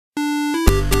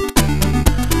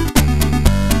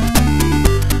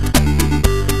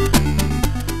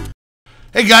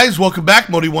Hey guys, welcome back.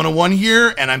 Modi 101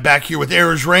 here, and I'm back here with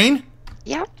ARIZRAIN.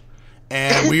 Yep.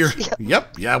 And we are.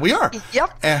 Yep. Yeah, we are.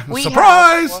 Yep. We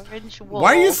surprise! Wool,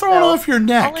 Why are you throwing off your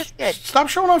neck? All is good. Stop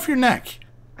showing off your neck.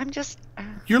 I'm just.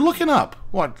 You're looking up.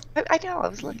 What? I know. I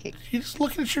was looking. You're just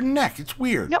looking at your neck. It's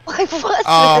weird. No, I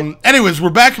wasn't. Anyways,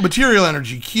 we're back at Material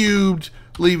Energy Cubed,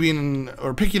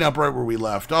 picking up right where we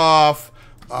left off.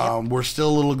 We're still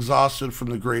a little exhausted from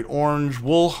the Great Orange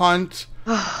Wool Hunt.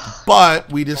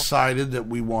 But we decided that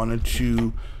we wanted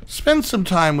to spend some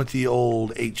time with the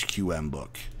old HQM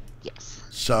book. Yes.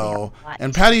 So,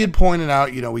 and Patti had pointed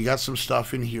out, you know, we got some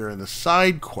stuff in here in the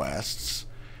side quests.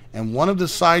 And one of the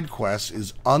side quests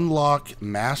is unlock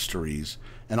masteries.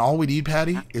 And all we need,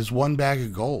 Patti, is one bag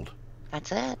of gold.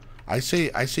 That's it. I say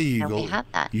you go. We have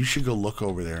that. You should go look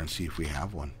over there and see if we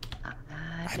have one.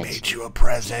 I made you a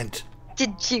present.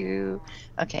 Did you?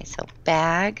 Okay, so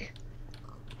bag.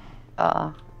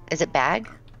 Is it bag?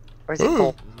 Or is it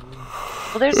gold?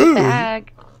 Well, there's a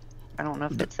bag. I don't know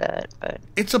if it's it, but...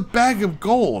 It's a bag of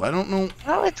gold. I don't know.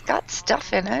 Well, it's got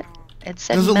stuff in it. It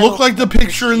said Does it look like the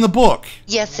picture in the book?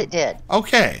 Yes, it did.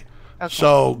 Okay.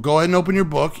 So, go ahead and open your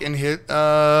book and hit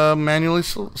manually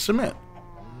submit.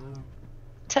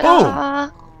 Ta-da!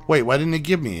 Boom. Wait, why didn't it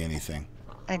give me anything?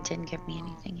 It didn't give me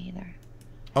anything either.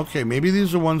 Okay, maybe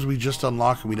these are ones we just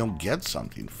unlock and we don't get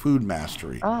something. Food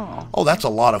mastery. Oh, that's a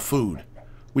lot of food.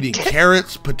 We need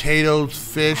carrots, potatoes,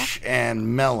 fish,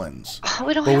 and melons. Oh,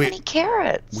 we don't have any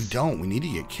carrots. We don't. We need to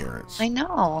get carrots. I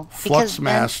know. Flux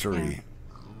mastery.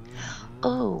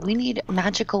 Oh, we need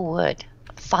magical wood.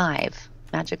 5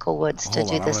 magical woods to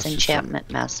do this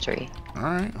enchantment mastery. All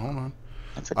right, hold on.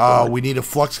 That's a cool we need a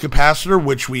flux capacitor,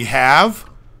 which we have.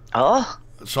 Oh.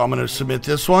 So I'm going to submit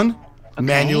this one. Okay.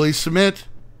 Manually submit.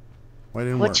 Why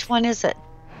didn't Which one is it?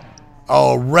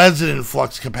 Oh, resident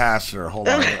flux capacitor. Hold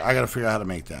on. I got to figure out how to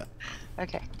make that.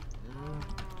 Okay.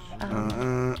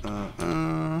 I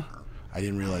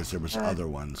didn't realize there was other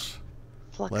ones.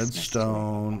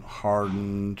 Leadstone,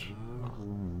 hardened,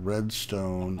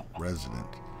 redstone, resident.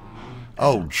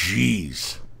 Oh,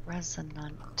 jeez.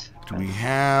 Resonant. Do we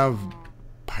have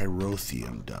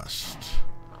pyrotheum dust?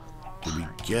 Did we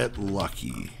get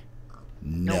lucky?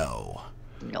 No.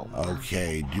 No.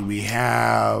 Okay. Do we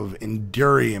have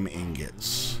endurium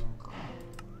ingots?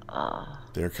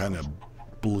 They're kind of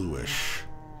bluish.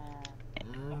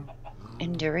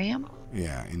 Endurium?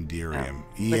 Yeah, endurium.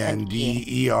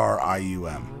 E-N-D-E-R-I-U-M.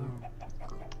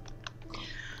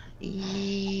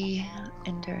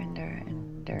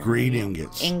 Green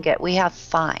ingots. Ingot. We have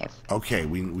 5. Okay,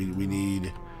 we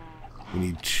need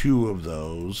 2 of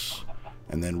those,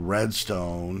 and then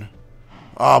redstone.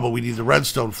 Oh, but we need the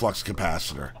redstone flux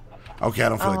capacitor. Okay, I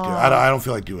don't feel like I don't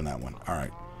feel like doing that one. All right.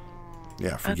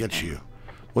 Yeah, forget you.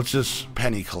 What's this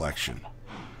penny collection?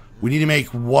 We need to make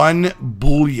 1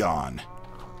 bullion.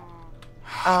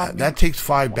 That takes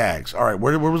 5 bags. All right,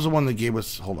 where was the one that gave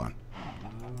us? Hold on.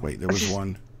 Wait, there was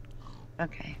one.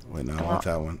 Okay. Wait, no, I want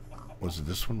that one. Was it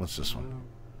this one? What's this one?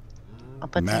 I'll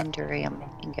put the endurium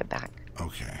and get back.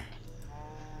 Okay.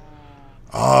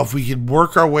 If we could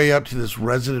work our way up to this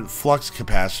resident flux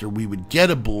capacitor, we would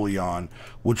get a bullion,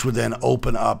 which would then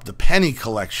open up the penny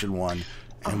collection one,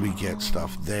 and we get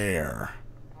stuff there.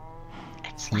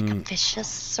 It's like a vicious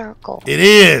circle. It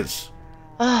is.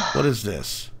 What is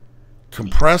this?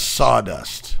 Compressed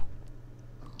sawdust.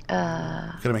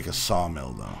 Gonna make a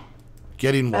sawmill though.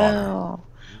 Getting water. Oh,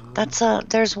 that's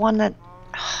there's one that.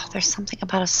 There's something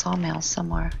about a sawmill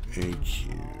somewhere. AQ.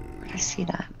 Where did I see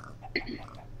that?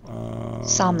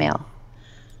 Sawmill.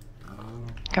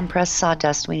 Compressed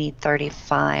sawdust. We need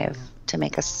 35 to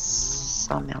make a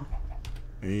sawmill.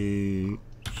 AQ.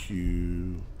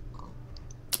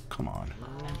 Come on.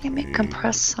 How do you make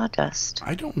compressed sawdust?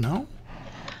 I don't know.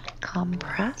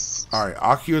 Compressed? Alright,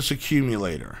 aqueous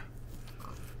accumulator.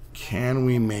 Can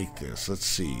we make this? Let's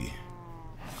see.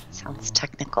 Sounds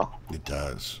technical. It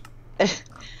does.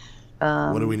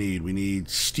 What do we need? We need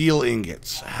steel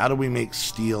ingots. How do we make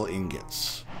steel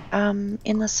ingots? In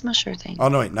the smusher thing. Oh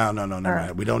no, wait, no,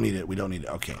 we don't need it. We don't need it.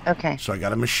 Okay. Okay. So I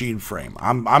got a machine frame.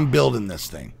 I'm building this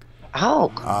thing.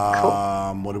 Oh,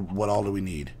 cool. What all do we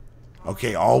need?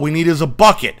 Okay, all we need is a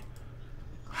bucket.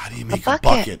 How do you make a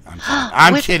bucket?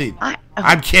 I'm kidding.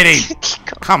 I'm kidding.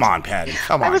 Come on, Patti.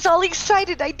 Come on. I was all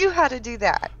excited. I knew how to do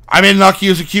that. I'm in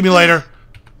Aqueous accumulator.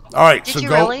 All right, Did so you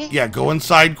go. Really? Yeah, go in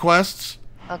side quests.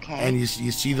 Okay. And you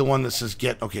see the one that says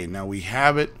get. Okay, now we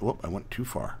have it. Whoop! I went too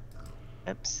far.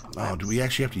 Oops. Oh, do we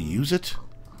actually have to use it?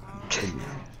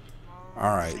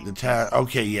 All right,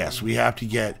 okay, yes, we have to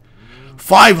get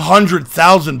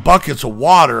 500,000 buckets of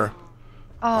water.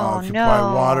 Oh, Supply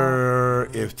no. water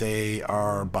if they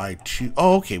are by 2.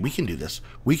 Oh, okay. We can do this.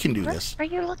 We can do this.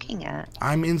 What are you looking at?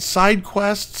 I'm in side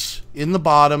quests in the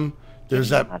bottom.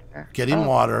 There's Getting that water. getting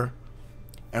water.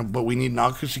 But we need an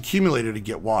aqueous accumulator to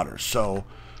get water. So,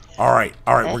 all right.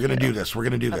 We're going to do this. We're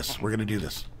going to do this. We're going to do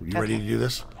this. Are you ready to do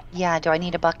this? Yeah, do I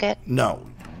need a bucket? No.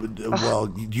 Well,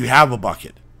 do you have a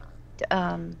bucket?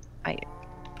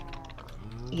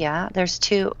 Yeah, there's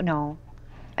 2. No,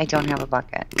 I don't have a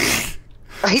bucket.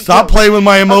 Stop playing with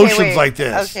my emotions like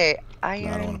this. Okay, iron.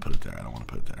 No, I don't want to put it there. I don't want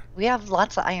to put it there. We have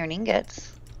lots of iron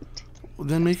ingots. Well,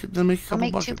 then make a couple buckets. I'll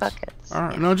make 2 buckets. All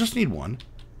right. No, just need one.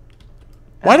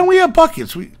 Why don't we have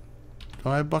buckets? Do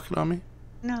I have a bucket on me?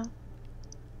 No.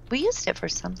 We used it for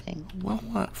something. Well,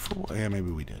 what? For what? Yeah,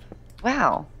 maybe we did.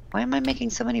 Wow. Why am I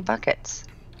making so many buckets?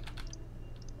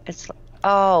 It's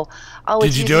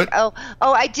Did you do it? Oh,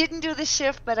 I didn't do the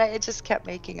shift, but I just kept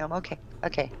making them. Okay.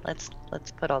 Let's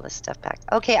put all this stuff back.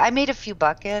 Okay, I made a few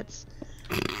buckets.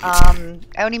 I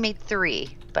only made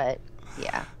 3, but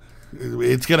yeah.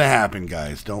 It's gonna happen,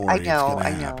 guys. Don't worry. It's gonna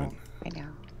happen. I know.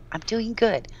 I'm doing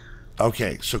good.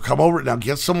 Okay, so come over now.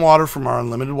 Get some water from our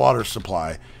unlimited water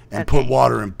supply and put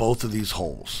water in both of these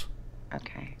holes.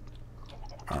 Okay.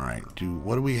 All right.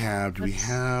 What do we have? Do we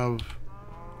have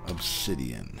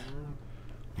obsidian?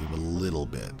 We have a little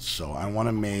bit. So I want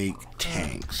to make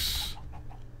tanks.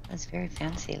 That's very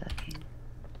fancy looking.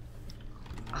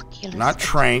 Oculus. Not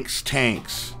tranks,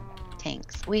 tanks.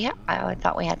 Tanks. I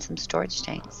thought we had some storage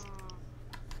tanks.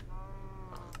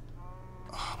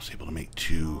 Oh, I was able to make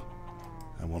 2.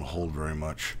 I won't hold very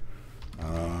much.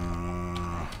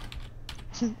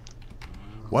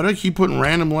 Why do I keep putting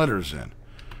random letters in?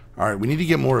 All right, we need to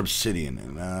get more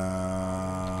obsidian.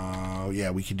 Yeah,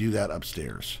 we could do that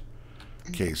upstairs.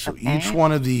 Okay, so each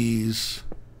one of these.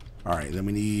 All right, then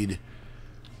we need.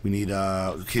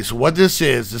 Okay, so what this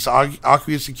is, this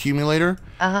aqueous accumulator.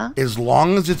 As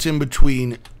long as it's in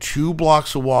between 2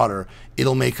 blocks of water,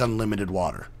 it'll make unlimited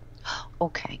water.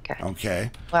 Okay, good.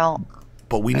 Okay. Well.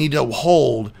 But we need to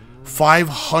hold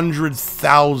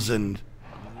 500,000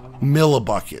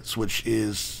 millibuckets, which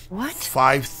is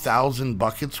 5,000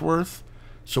 buckets worth.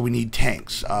 So we need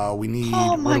tanks. We need.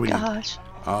 Oh my gosh.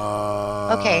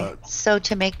 Okay, so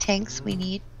to make tanks, we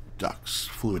need ducts,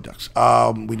 fluid ducts.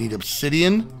 We need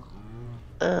obsidian.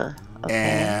 Okay.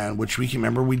 And which we can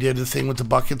remember we did the thing with the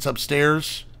buckets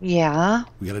upstairs. Yeah.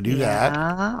 We got to do that.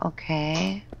 Yeah.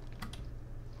 Okay.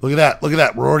 Look at that. Look at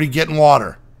that. We're already getting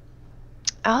water.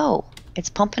 Oh, it's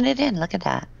pumping it in. Look at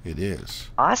that. It is.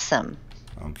 Awesome.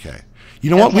 Okay. You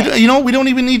know what? We don't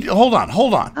even need. Hold on.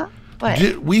 What?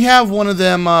 We have one of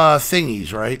them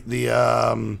thingies, right? The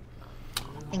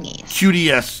thingies.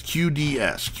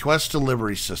 QDS, Quest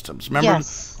Delivery Systems. Remember?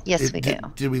 Yes, we do.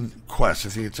 Did we Quest? I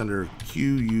think it's under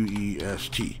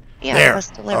QUEST. Yeah, there.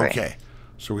 Quest Delivery. Okay.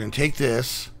 So we're gonna take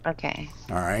this. Okay.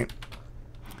 All right.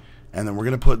 And then we're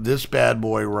gonna put this bad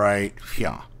boy right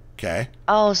here. Okay.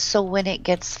 Oh, so when it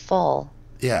gets full.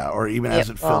 Yeah, or even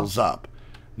as it fills up.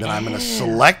 Then I'm going to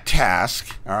select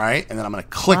task, all right? And then I'm going to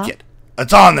click it.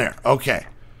 It's on there. Okay.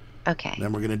 Okay.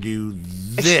 Then we're going to do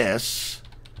this.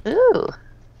 Ooh.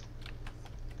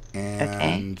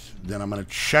 And then I'm going to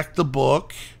check the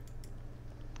book.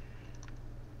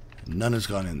 None has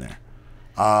gone in there.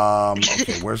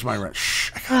 Okay, where's my rent?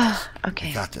 Shh, I got this. Okay.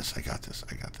 I got this.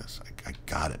 I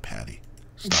got it, Patty.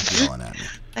 Stop yelling at me.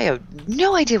 I have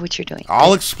no idea what you're doing.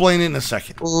 I'll explain it in a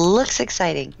second. Looks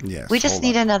exciting. Yes. We just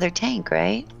need another tank,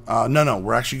 right? No.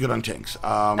 We're actually good on tanks.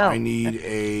 I need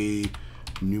a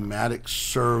pneumatic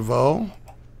servo.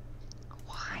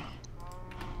 Why?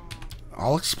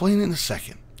 I'll explain it in a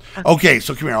second. Okay,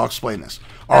 so come here. I'll explain this.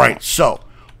 All right, so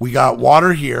we got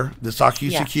water here. This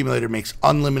aqueous accumulator makes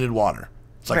unlimited water.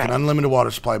 It's like an unlimited water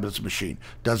supply, but it's a machine.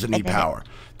 Doesn't need power.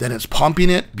 Then it's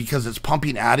pumping it. Because it's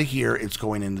pumping out of here, it's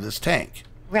going into this tank.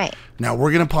 Right. Now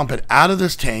we're going to pump it out of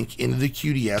this tank into the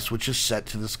QDS, which is set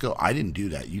to this go. I didn't do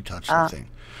that. You touched the thing.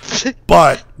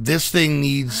 But this thing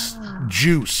needs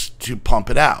juice to pump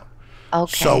it out.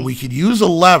 Okay. So we could use a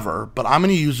lever, but I'm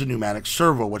going to use a pneumatic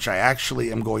servo, which I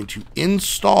actually am going to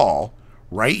install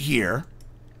right here.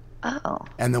 Oh.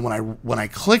 And then when I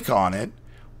click on it,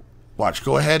 watch,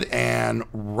 go ahead and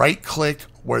right-click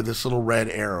where this little red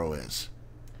arrow is.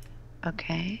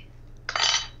 Okay.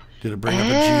 Did it bring up a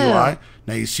GUI?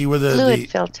 Now you see where the fluid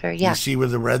filter, You see where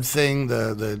the red thing,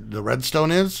 the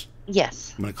redstone is?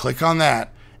 Yes. I'm going to click on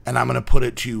that, and I'm going to put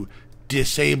it to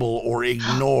disable or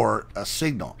ignore a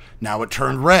signal. Now it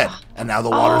turned red, and now the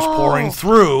water's pouring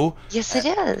through. Yes, it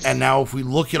is. And now if we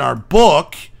look in our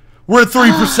book, we're at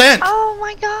 3%. Oh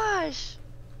my gosh.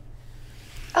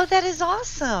 Oh, that is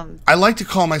awesome. I like to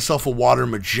call myself a water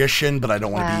magician, but I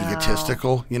don't want to be Wow.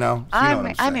 egotistical, you know?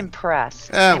 I'm impressed.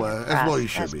 Yeah, I'm well, impressed. well, you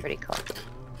should That's be. pretty cool.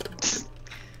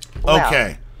 Well,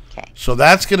 Okay. Okay. So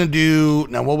that's going to do...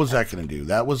 Now, what was that going to do?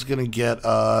 That was going to get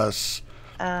us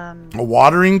a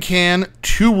watering can,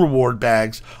 2 reward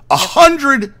bags,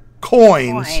 100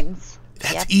 coins.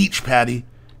 That's Yep. each, Patty,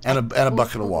 and a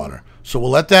bucket of water. So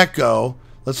we'll let that go.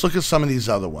 Let's look at some of these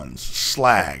other ones.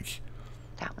 Slag.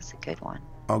 That was a good one.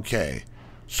 Okay.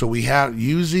 So we have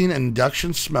using an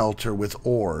induction smelter with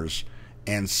ores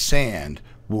and sand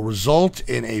will result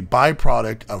in a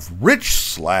byproduct of rich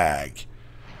slag.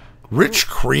 Rich,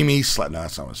 creamy slag. No,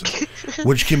 that's not what I said.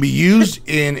 Which can be used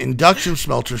in induction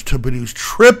smelters to produce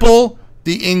triple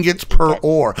the ingots per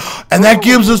ore. And that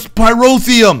gives us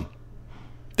pyrotheum.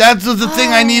 That's the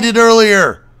thing I needed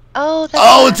earlier.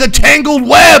 Oh, it's a tangled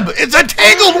web. It's a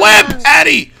tangled web,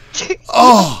 Patty.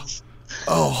 Oh,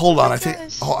 hold on. I think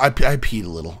I peed a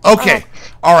little. Okay.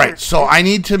 All right. So I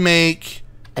need to make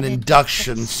an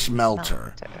induction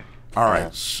smelter. All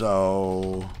right.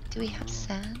 So do we have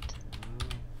sand?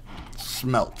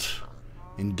 Smelt.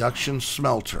 Induction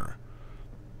smelter.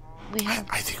 We have.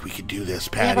 I think we could do this,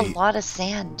 We have Patty. a lot of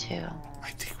sand too.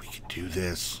 I think we could do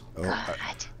this.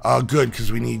 God. Good,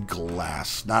 because we need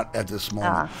glass. Not at this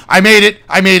moment. I made it.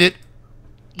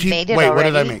 You made it Wait, already? what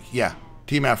did I make? Yeah.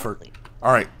 Team effort.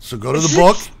 All right. So go to the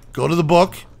book. Go to the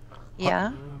book.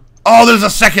 Yeah. Oh, there's a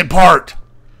second part.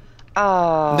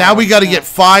 Oh. Now we got to get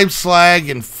 5 slag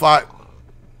and 5...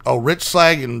 Oh, rich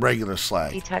slag and regular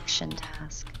slag. Detection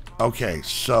task. Okay,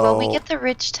 so... Well, we get the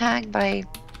rich tag by...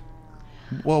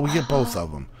 Well, we get both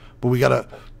of them. But we got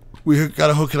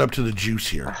to hook it up to the juice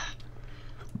here.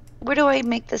 Where do I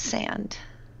make the sand?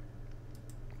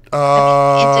 Into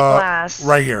glass.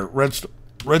 Right here.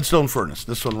 Redstone furnace.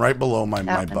 This one right below my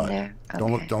That one butt. there?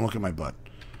 Don't Okay. look at my butt.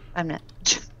 I'm not.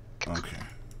 Okay.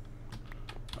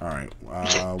 All right.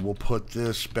 We'll put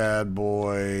this bad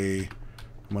boy...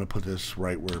 I'm going to put this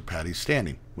right where Patty's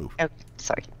standing. Move. Oh,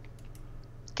 sorry.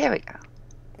 There we go.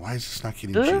 Why is this not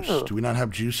getting Ooh. juice? Do we not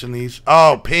have juice in these?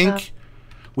 Oh, pink.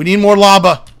 We need more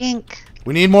lava. Pink.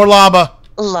 We need more lava.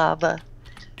 Lava.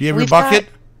 Do you have your bucket?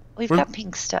 We've got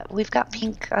pink stuff. We've got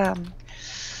pink,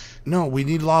 No, we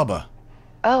need lava.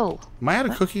 Oh. Am I out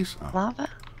of cookies? Oh. Lava?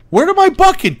 Where did my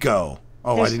bucket go?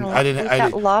 Oh, There's I didn't. we've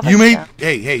got lava You made. stuff.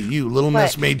 Hey, you little What?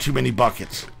 miss made too many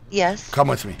buckets. Yes. Come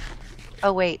with me.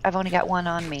 Oh, wait. I've only got one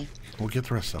on me. We'll get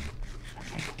the rest of them.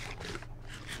 Okay.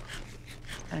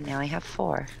 Oh, now I have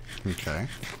 4. Okay.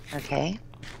 Okay.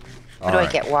 All What do I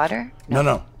right. get? Water?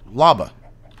 No. Lava.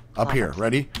 Up Lava. here.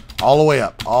 Ready? All the way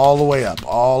up. All the way up.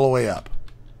 All the way up.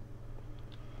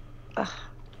 Ugh.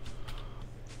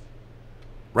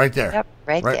 Right there. Yep,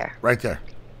 right there. Right there.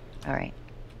 All right.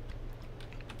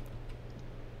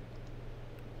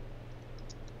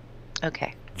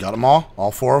 Okay. Got them all?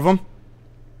 All 4 of them?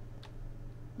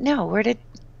 No, where did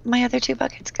my other 2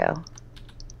 buckets go?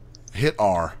 Hit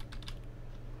R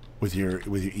with your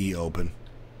E open.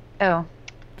 Oh.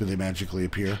 Do they magically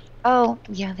appear? Oh,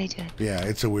 yeah, they did. Yeah,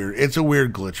 it's a weird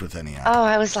glitch with any app. Oh,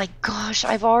 I was like, gosh,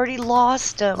 I've already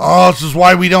lost them. Oh, this is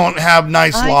why we don't have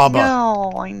nice lava.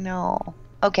 I know.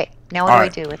 Okay, now what All do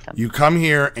right. I do with them? You come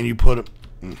here and you put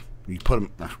them.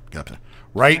 Get up there.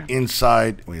 Right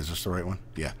inside. Wait, is this the right one?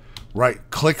 Yeah. Right.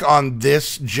 Click on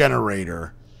this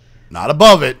generator, not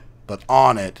above it, but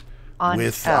on it. I'm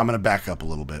gonna back up a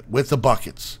little bit with the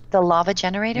buckets. The lava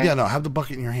generator? Yeah, no, have the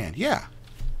bucket in your hand. Yeah.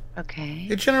 Okay.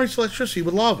 It generates electricity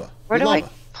with lava. Where do I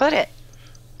put it?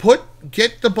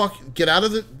 Get the bucket. Get out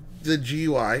of the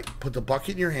GUI. Put the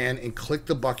bucket in your hand and click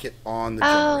the bucket on the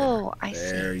generator. Oh, I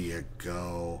see. There you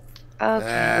go. Okay.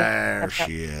 There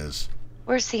she is.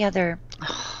 Where's the other?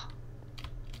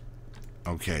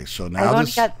 Okay, so now I've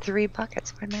only got 3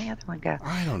 buckets. Where'd my other one go?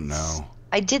 I don't know.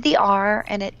 I did the R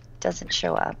and it doesn't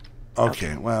show up.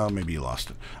 Okay, well, maybe you lost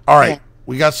it. All right,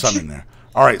 we got some in there.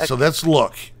 All right, so let's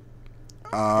look.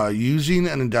 Using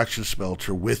an induction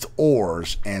smelter with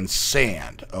ores and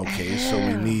sand. Okay, so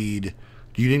we need...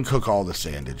 You didn't cook all the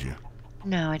sand, did you?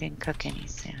 No, I didn't cook any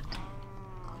sand.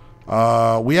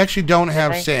 We actually don't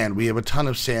have sand. We have a ton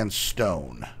of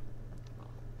sandstone.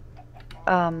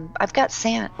 I've got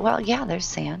sand. Well, yeah, there's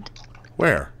sand.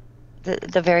 Where?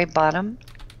 The very bottom.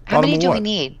 How many do we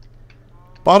need?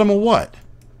 Bottom of what?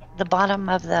 The bottom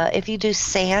of the... If you do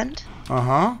sand...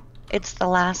 Uh-huh. It's the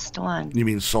last one. You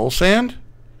mean soul sand?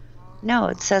 No,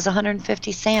 it says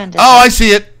 150 sand. Oh, I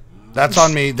see it. That's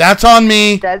on me. That's on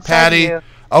me, That's Patty. on you.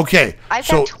 Okay. I've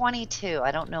got 22.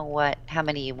 I don't know how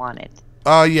many you wanted.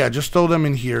 Yeah, just throw them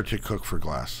in here to cook for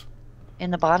glass.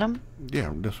 In the bottom?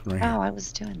 Yeah, this one right here. Oh, I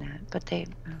was doing that, but they...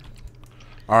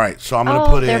 All right, so I'm going to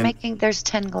put in... There's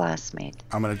 10 glass made.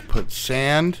 I'm going to put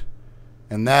sand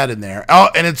and that in there. Oh,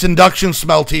 and it's induction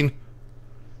smelting.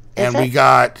 And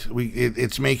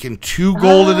it's making 2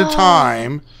 gold at a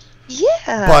time.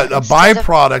 Yeah. But a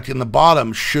byproduct in the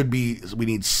bottom should be, we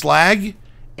need slag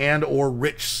and or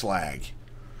rich slag.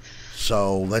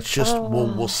 So let's just,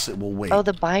 we'll wait. Oh,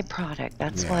 the byproduct.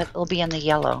 That's what will be in the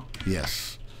yellow.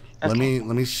 Yes. Okay.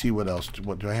 Let me see what else.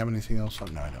 What do I have anything else? Oh,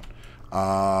 no, I don't.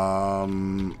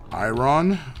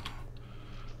 Iron.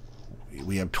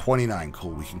 We have 29.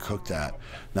 Cool. We can cook that.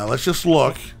 Now let's just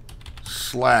look.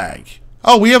 Slag.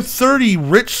 Oh, we have 30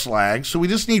 rich slag, so we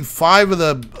just need 5 of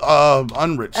the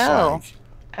unrich slag.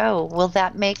 Oh, will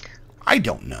that make... I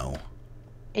don't know.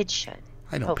 It should.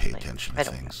 I don't pay attention to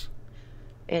things.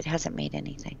 It hasn't made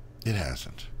anything. It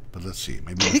hasn't. But let's see.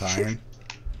 Maybe with iron.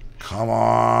 Come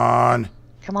on.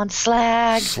 Come on,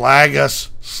 slag. Slag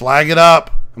us. Slag it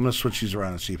up. I'm going to switch these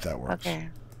around and see if that works. Okay.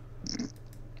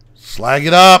 Slag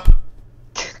it up.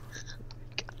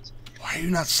 Why are you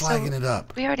not slagging it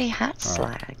up? We already had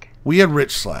slag. Right. We had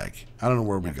rich slag. I don't know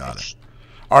where we got it.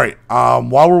 All right.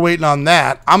 While we're waiting on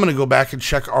that, I'm going to go back and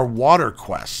check our water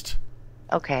quest.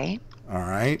 Okay. All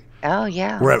right. Oh,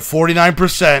 yeah. We're at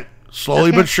 49%.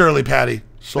 Slowly but surely, Patty.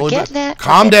 Slowly but...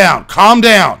 Calm down. Calm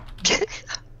down.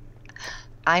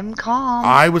 I'm calm.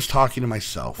 I was talking to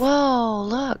myself. Whoa,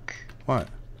 look. What?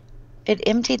 It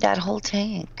emptied that whole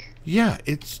tank. Yeah,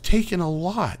 it's taken a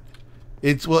lot.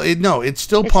 It's it's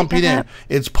still pumping in.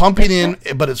 It's pumping in,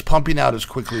 but it's pumping out as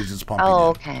quickly as it's pumping in. Oh,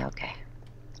 okay.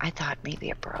 I thought maybe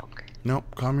it broke. Nope,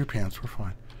 calm your pants. We're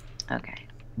fine. Okay.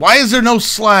 Why is there no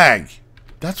slag?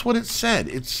 That's what it said.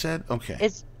 It said okay.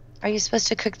 Are you supposed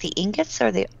to cook the ingots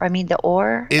or the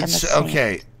ore? It's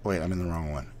okay. Wait, I'm in the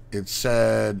wrong one. It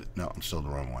said no. I'm still in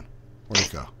the wrong one. Where'd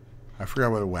it go? I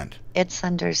forgot where it went. It's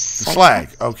under slag.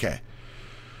 Okay.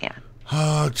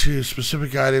 Yeah. To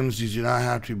specific items, these do not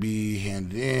have to be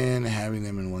handed in. Having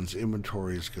them in one's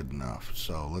inventory is good enough.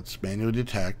 So let's manually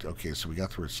detect. Okay, so we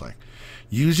got the rich slag.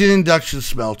 Using induction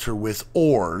smelter with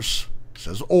ores, it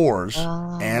says ores,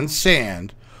 and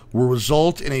sand will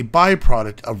result in a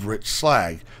byproduct of rich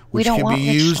slag, which can be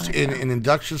used in an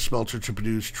induction smelter to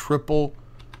produce triple.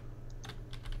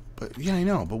 But yeah, I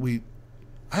know, but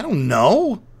I don't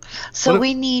know. So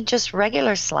we need just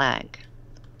regular slag.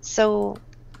 So.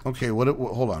 Okay,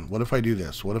 hold on. What if I do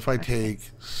this? What if I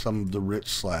take some of the rich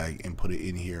slag and put it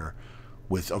in here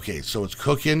with... Okay, so it's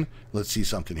cooking. Let's see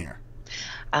something here.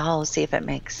 I'll see if it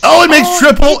makes... Oh, it makes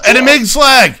triple, and it makes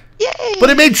slag! Yay!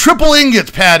 But it made triple ingots,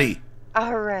 Patty!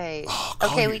 All right. Oh,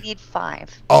 okay, we need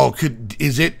 5. Oh,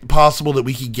 is it possible that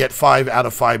we could get 5 out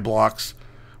of 5 blocks?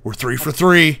 We're 3 for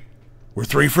 3. We're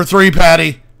 3 for 3,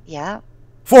 Patty. Yeah.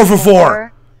 4 for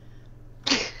 4.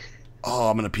 Oh,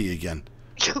 I'm going to pee again.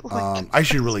 I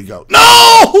should really go.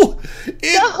 No!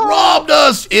 It robbed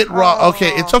us. Okay,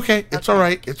 it's okay. It's all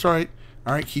right. It's all right.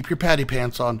 All right, keep your patty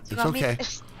pants on. It's okay.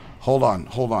 Hold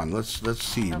on. Let's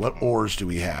see. What ores do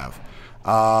we have?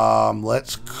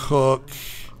 Let's cook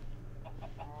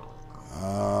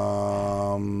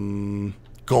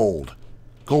gold.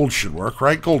 Gold should work,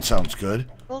 right? Gold sounds good.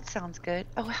 Gold sounds good.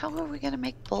 Oh, how are we going to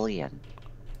make bullion?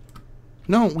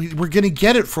 No, we're going to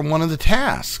get it from one of the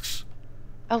tasks.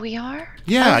 Oh, we are?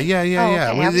 Yeah. Okay.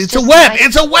 It's a web.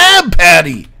 It's a web,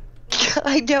 Patty.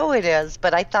 I know it is,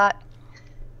 but I thought.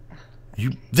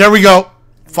 There we go.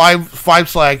 5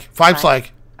 slag. 5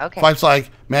 slag. Okay. 5 slag.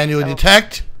 Manually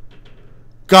detect.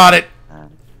 Got it.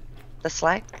 The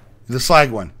slag. The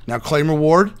slag one. Now claim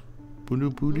reward. 20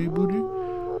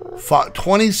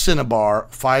 cinnabar,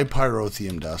 5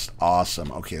 pyrotheum dust.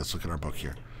 Awesome. Okay, let's look at our book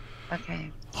here. Okay.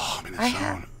 Oh, I'm in a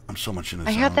zone. I'm so much in a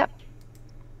zone. I have that.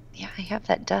 Yeah, I have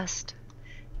that dust.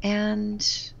 And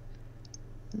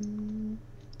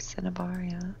cinnabar,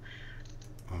 yeah.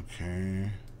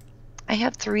 Okay. I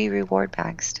have 3 reward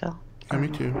bags still. Yeah, me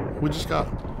too. We just got...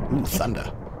 Ooh, thunder.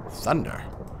 Thunder.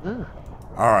 Ooh.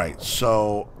 All right,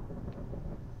 so...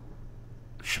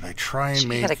 Should I try and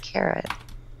make... Got a carrot.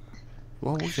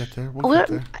 Well, we'll get there. We'll get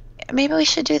there. Maybe we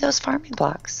should do those farming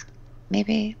blocks.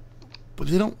 Maybe... But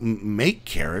they don't make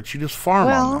carrots. You just farm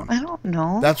on them. I don't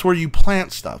know. That's where you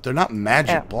plant stuff. They're not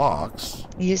magic blocks.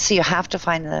 So you have to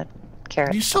find the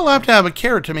carrot. You still have to have a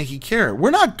carrot to make a carrot. We're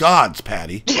not gods,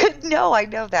 Patty. No, I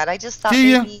know that. I just thought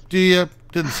maybe... Do you?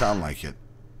 Didn't sound like it.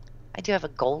 I do have a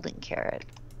golden carrot.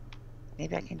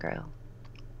 Maybe I can grow.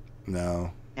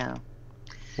 No. No.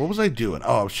 What was I doing?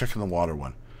 Oh, I was checking the water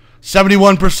one.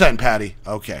 71%, Patty.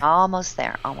 Okay. Almost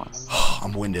there. Almost.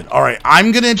 I'm winded. All right.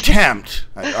 I'm going to attempt.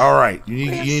 All right. You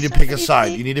need to pick a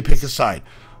side. You need to pick a side.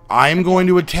 I'm going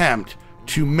to attempt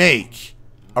to make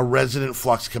a resonant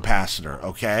flux capacitor.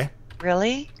 Okay?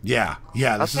 Really? Yeah,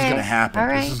 this is Okay. gonna happen. All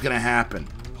right. This is gonna happen.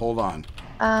 Hold on.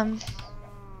 Um.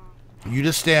 You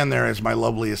just stand there as my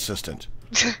lovely assistant.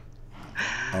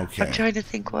 Okay. I'm trying to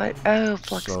think what. Oh,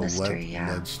 flux So mystery.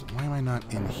 Yeah. why am I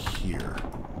not in here?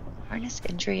 Harness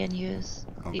injury and use.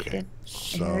 Okay.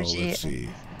 So Energy let's see.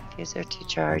 User to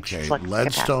charge. Okay, Flux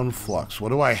leadstone flux. What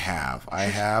do I have? I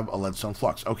have a leadstone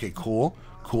flux. Okay, cool.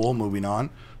 Cool, moving on.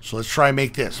 So let's try and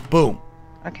make this. Boom.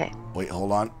 Okay. Wait,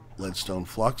 hold on. Leadstone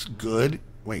flux. Good.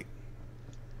 Wait.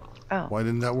 Oh. Why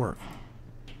didn't that work?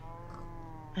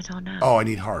 I don't know. Oh, I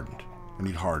need hardened. I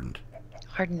need hardened.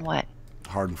 Harden what?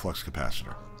 Hardened flux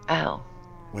capacitor. Oh.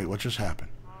 Wait, what just happened?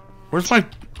 Where's my...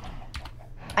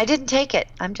 I didn't take it.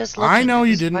 I'm just looking. I know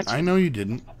you didn't. I know you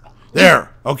didn't.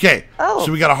 There. Okay. Oh.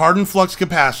 So we got a hardened flux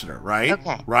capacitor, right?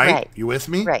 Okay. Right? You with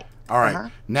me? Right. All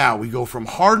right. Now we go from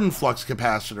hardened flux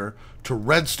capacitor to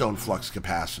redstone flux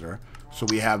capacitor. So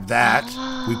we have that.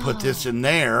 We put this in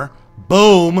there.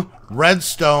 Boom.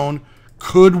 Redstone.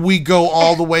 Could we go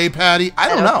all the way, Patty? I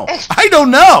don't know. I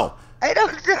don't know. I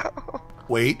don't know.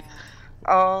 Wait.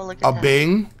 Oh, look at that. A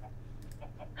bing.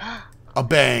 A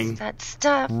bang. That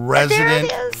stuff. Resonant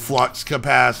There it is. flux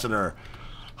capacitor.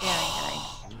 Very nice.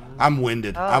 I'm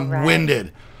winded. All I'm right.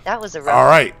 winded. That was a All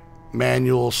right.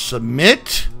 Manual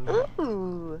submit.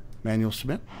 Ooh. Manual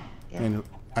submit. Yeah. Manual.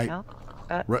 No.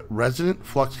 Resonant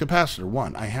flux capacitor.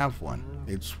 One. I have one.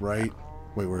 It's right.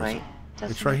 Wait, where is Right. it?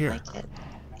 Doesn't It's right look here. like it.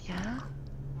 Yeah.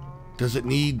 Does it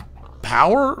need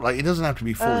power? Like, it doesn't have to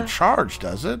be fully charged,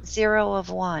 does it? 0 of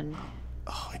 1.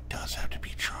 Oh, it does have to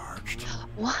be charged.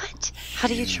 What? How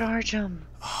do you charge them?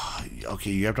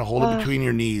 Okay, you have to hold it between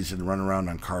your knees and run around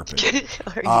on carpet.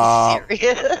 Are you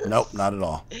serious? Nope, not at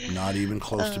all. Not even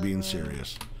close to being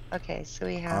serious. Okay, so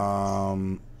we have.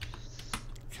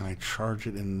 Can I charge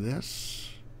it in this?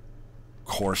 Of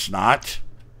course not.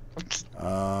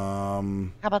 How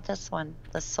about this one?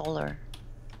 The solar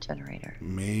generator.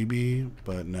 Maybe,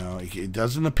 but no. It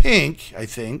does in the pink, I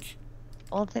think.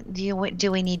 Well,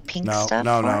 do we need pink No, stuff?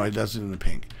 no, it does it in the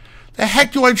pink. The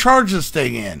heck do I charge this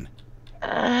thing in?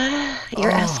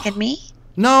 You're asking me?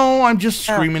 No, I'm just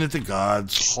screaming at the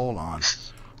gods. Hold on.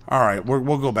 All right,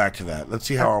 we'll go back to that. Let's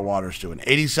see how our water's doing.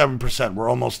 87%. We're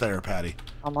almost there, Patty.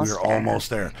 Almost We're there. almost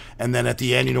there. And then at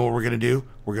the end, you know what we're going to do?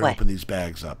 We're going to What? open these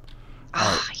bags up. All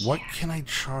right, what yeah. can I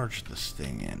charge this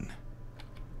thing in?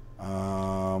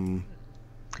 No.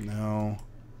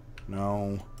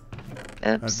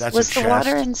 Oops. That's Was a the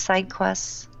water chest. in side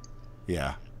quests?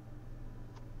 Yeah.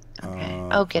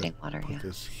 Okay. Getting water, Put yeah.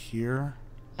 this here.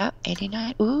 Yep,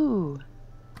 89. Ooh.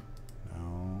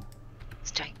 No.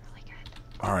 It's doing really good.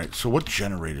 All right, so what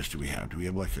generators do we have? Do we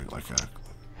have like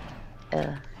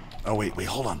a... Oh, wait,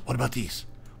 hold on. What about these?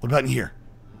 What about in here?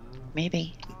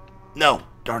 Maybe. No,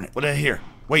 darn it. What in here?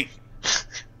 Wait.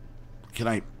 Can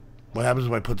I... What happens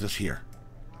if I put this here?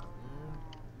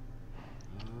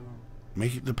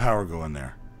 Make the power go in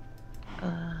there.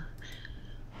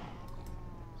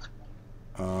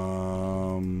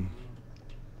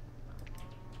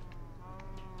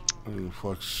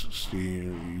 Flux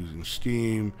steam, using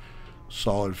steam.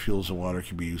 Solid fuels and water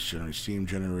can be used to generate steam.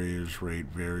 Generators rate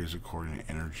varies according to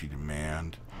energy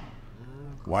demand.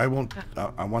 Why won't...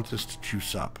 I want this to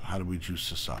juice up. How do we juice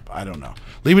this up? I don't know.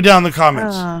 Leave it down in the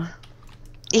comments.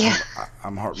 Yeah.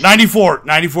 I'm hard.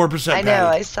 94%. I know,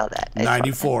 Patty. I saw that.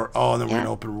 94. Oh, and then we're going to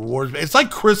open rewards. It's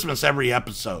like Christmas every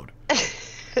episode.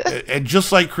 And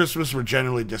just like Christmas, we're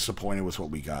generally disappointed with what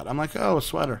we got. I'm like, oh, a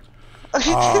sweater.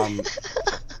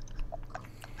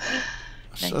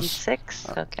 96?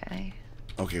 Okay.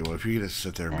 Okay, well, if you're going to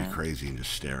sit there and be crazy and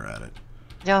just stare at it.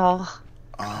 No.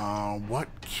 What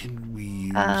can we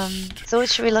use? So what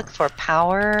should we look for?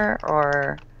 Power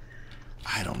or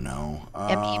I don't know.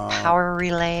 ME power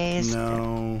relays?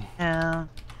 No. No.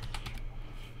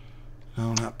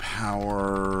 No, not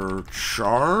power.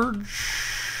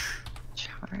 Charge?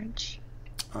 Charge?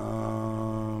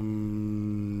 No.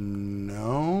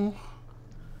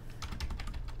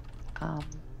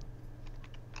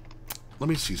 Let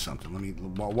me see something. Let me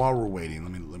while we're waiting.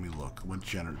 Let me look.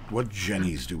 What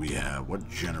jennies do we have? What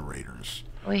generators?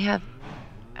 We have.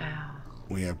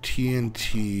 We have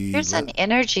TNT. There's an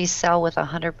energy cell with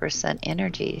 100%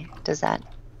 energy. Does that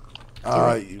do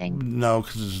anything? No,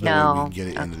 because there's no way we can get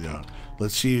it into the.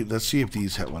 Let's see if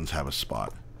these ones have a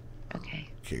spot. Okay.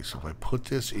 Okay, so if I put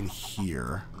this in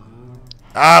here,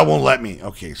 it won't let me.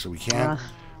 Okay, so we can't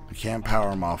power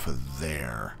them off of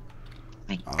there.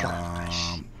 My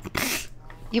gosh.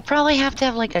 You probably have to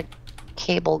have like a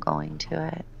cable going to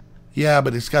it. Yeah,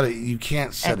 but it's got to. You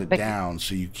can't set it down,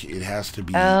 so it has to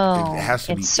be. Oh, it has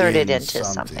to inserted be into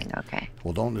something. Okay.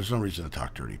 Well, don't. There's no reason to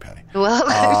talk dirty, Patty.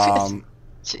 Well.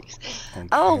 Jeez. Okay.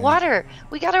 Oh, water.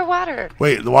 We got our water.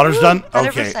 Wait, the water's done?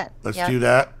 Okay, 100%. let's Yep. do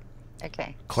that.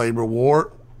 Okay. Claim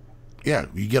reward. Yeah,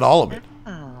 you get all of it.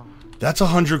 Oh. That's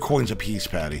 100 coins a piece,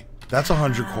 Patty. That's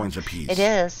 100 coins a piece. It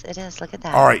is. It is. Look at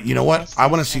that. All right, you know what? Nice, I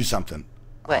want to nice, see nice. something.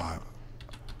 What?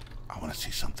 I want to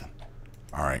see something.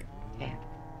 All right, Okay.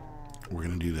 we're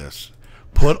going to do this.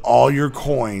 Put all your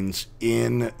coins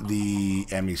in the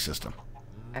Emmy system.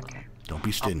 Okay. Don't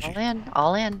be stingy. All in.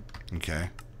 All in. Okay.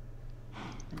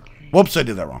 Okay. Whoops, I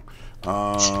did that wrong.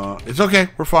 It's okay.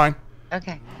 We're fine.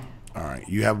 Okay. All right,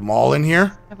 you have them all in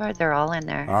here? They're all in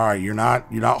there. All right, you're not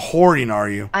hoarding, are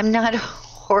you? I'm not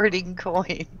hoarding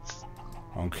coins.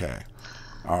 Okay.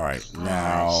 All right.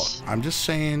 Now, Gosh. I'm just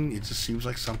saying, it just seems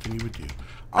like something you would do.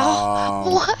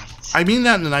 What? I mean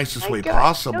that in the nicest way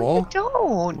possible.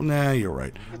 No, you don't. Nah, you're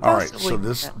right. All right,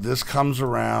 possibly so not. this comes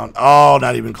around. Oh,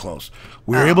 not even close.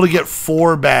 We were able to get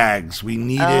 4 bags. We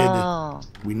needed Oh.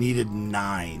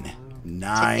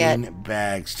 9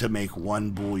 bags to make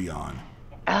 1 bouillon.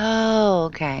 Oh,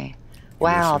 okay.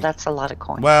 Wow, see. that's a lot of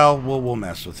coins. Well, we'll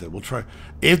mess with it. We'll try.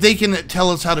 If they can tell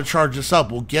us how to charge this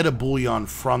up, we'll get a bouillon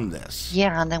from this.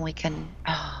 Yeah, and then we can.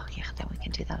 Oh, yeah, then we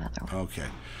can do that other one. Okay.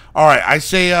 All right. I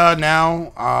say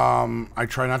now. I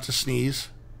try not to sneeze.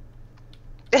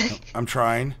 I'm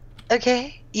trying.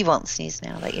 Okay, you won't sneeze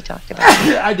now that you talked about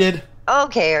it. I did.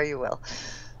 Okay, or you will.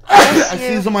 I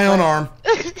sneezed on my own arm.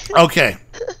 Okay.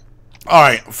 All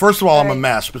right. First of all, I'm a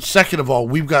mess. But second of all,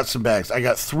 we've got some bags. I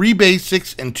got 3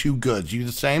 basics and 2 goods. You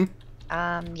the same?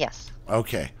 Yes.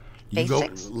 Okay. You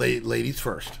Basics. go, ladies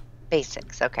first.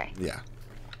 Basics. Okay. Yeah.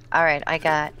 All right. I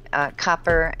got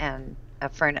copper and a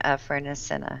furnace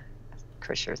and a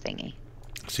crusher thingy.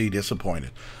 See,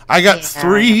 disappointed. I got Yeah,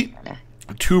 3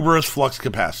 tuberous flux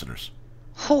capacitors.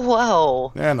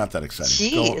 Whoa. Yeah, not that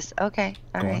exciting. Go on. Jeez. Okay.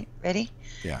 All right. Ready?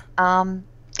 Yeah.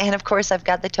 And of course I've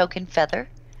got the token feather.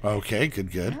 Okay,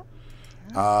 good.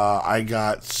 I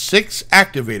got 6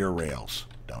 activator rails.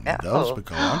 Don't need those, but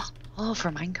go on. Oh,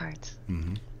 for mine cards.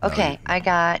 Mm-hmm. Okay, I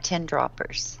got 10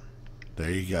 droppers.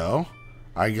 There you go.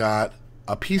 I got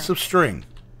a piece of string.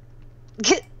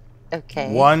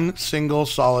 Okay. 1 single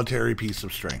solitary piece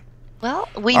of string. Well,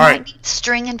 we All might right. need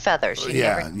string and feathers. You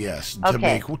Yeah, never- yes.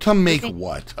 Okay. To make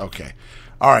what? Okay.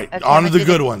 All right. Okay, On to I'm the gonna do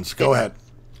good the ones. good Go ahead.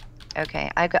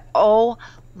 Okay, I got. Oh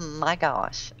my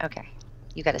gosh. Okay,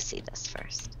 you got to see this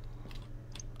first.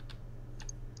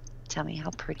 Tell me how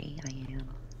pretty I am.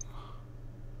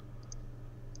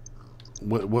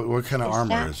 What kind of Is armor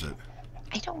that- is it?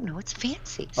 I don't know. It's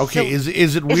fancy. Okay, Sil-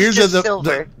 is it weird that just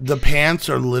silver. the pants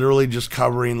are literally just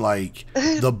covering like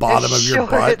the bottom of your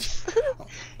butt? shorts.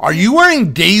 Are you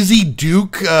wearing Daisy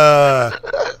Duke leggings?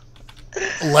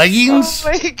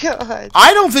 Oh my god.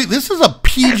 I don't think this is a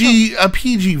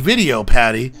PG video,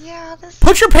 Patty. Yeah, this.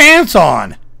 Put your pants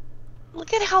on.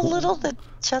 Look at how little the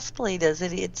chest plate is.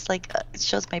 It's like it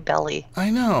shows my belly. I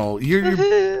know.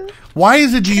 You're why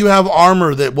is it do you have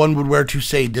armor that one would wear to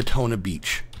say Daytona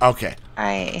Beach? Okay.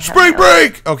 I have Spring no-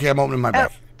 break. Okay, I'm opening my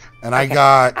bag. And I Okay.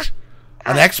 got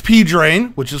an XP drain,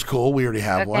 which is cool. We already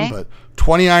have one, Okay. but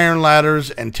 20 iron ladders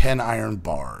and 10 iron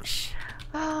bars.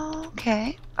 Oh,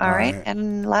 okay. All All right. right.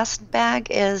 And last bag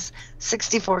is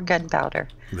 64 gunpowder.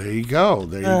 There you go.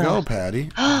 There you go,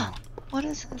 Patty. What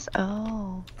is this?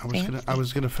 Oh, I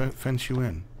was gonna fence you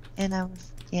in. And I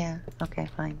was, yeah. Okay,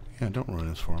 fine. Yeah, don't ruin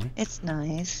this for me. It's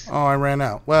nice. Oh, I ran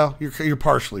out. Well, you're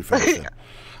partially fenced in.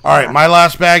 All right, my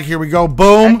last bag. Here we go.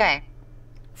 Boom. Okay.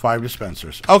 5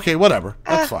 dispensers. Okay, whatever.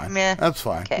 That's fine. meh. That's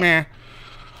fine. Okay. Meh.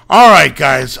 All right,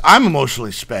 guys. I'm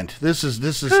emotionally spent. This has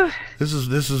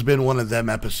been one of them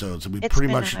episodes, and we It's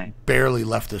pretty been much hard. barely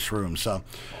left this room. So,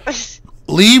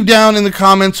 leave down in the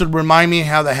comments and remind me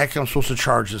how the heck I'm supposed to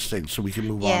charge this thing, so we can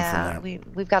move on Yeah, from there.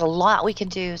 we've got a lot we can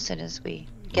do as soon as we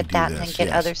get do that and this, then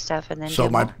get yes. other stuff and then So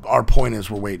do more. our point is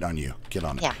we're waiting on you. Get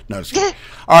on it. Yeah. No, just kidding.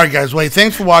 All right, guys. Wait,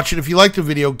 thanks for watching. If you liked the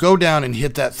video, go down and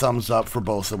hit that thumbs up for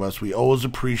both of us. We always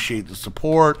appreciate the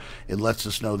support. It lets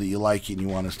us know that you like it and you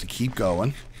want us to keep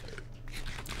going.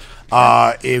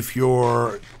 If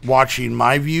you're watching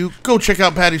my view, go check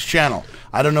out Patty's channel.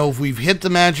 I don't know if we've hit the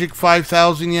magic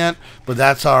 5,000 yet, but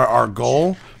that's our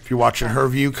goal. If you're watching her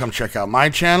view, come check out my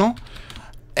channel.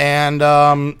 And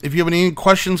if you have any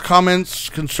questions, comments,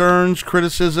 concerns,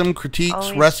 criticism, critiques,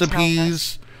 Always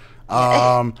recipes,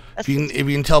 if you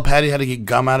can tell Patty how to get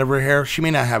gum out of her hair, she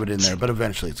may not have it in there, but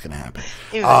eventually it's going to happen.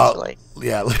 Eventually.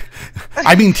 Yeah,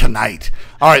 I mean tonight.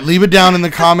 All right, leave it down in the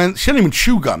comments. She doesn't even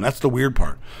chew gum. That's the weird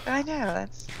part. I know.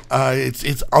 That's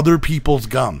It's other people's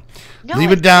gum. No,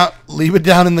 Leave it down. Leave it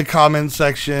down in the comments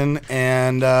section,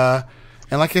 and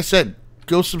like I said,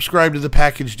 go subscribe to the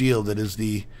package deal that is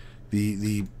the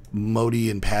Modi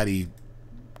and Patty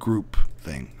group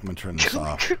thing. I'm gonna turn this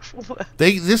off.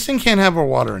 This thing can't have our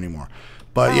water anymore.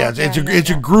 But yeah, it's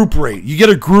a group rate. You get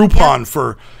a Groupon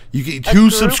for you get 2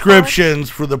 subscriptions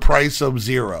for the price of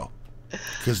 0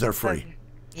 because they're free.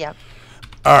 Yep.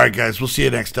 All right, guys. We'll see you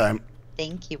next time.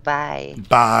 Thank you. Bye.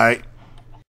 Bye.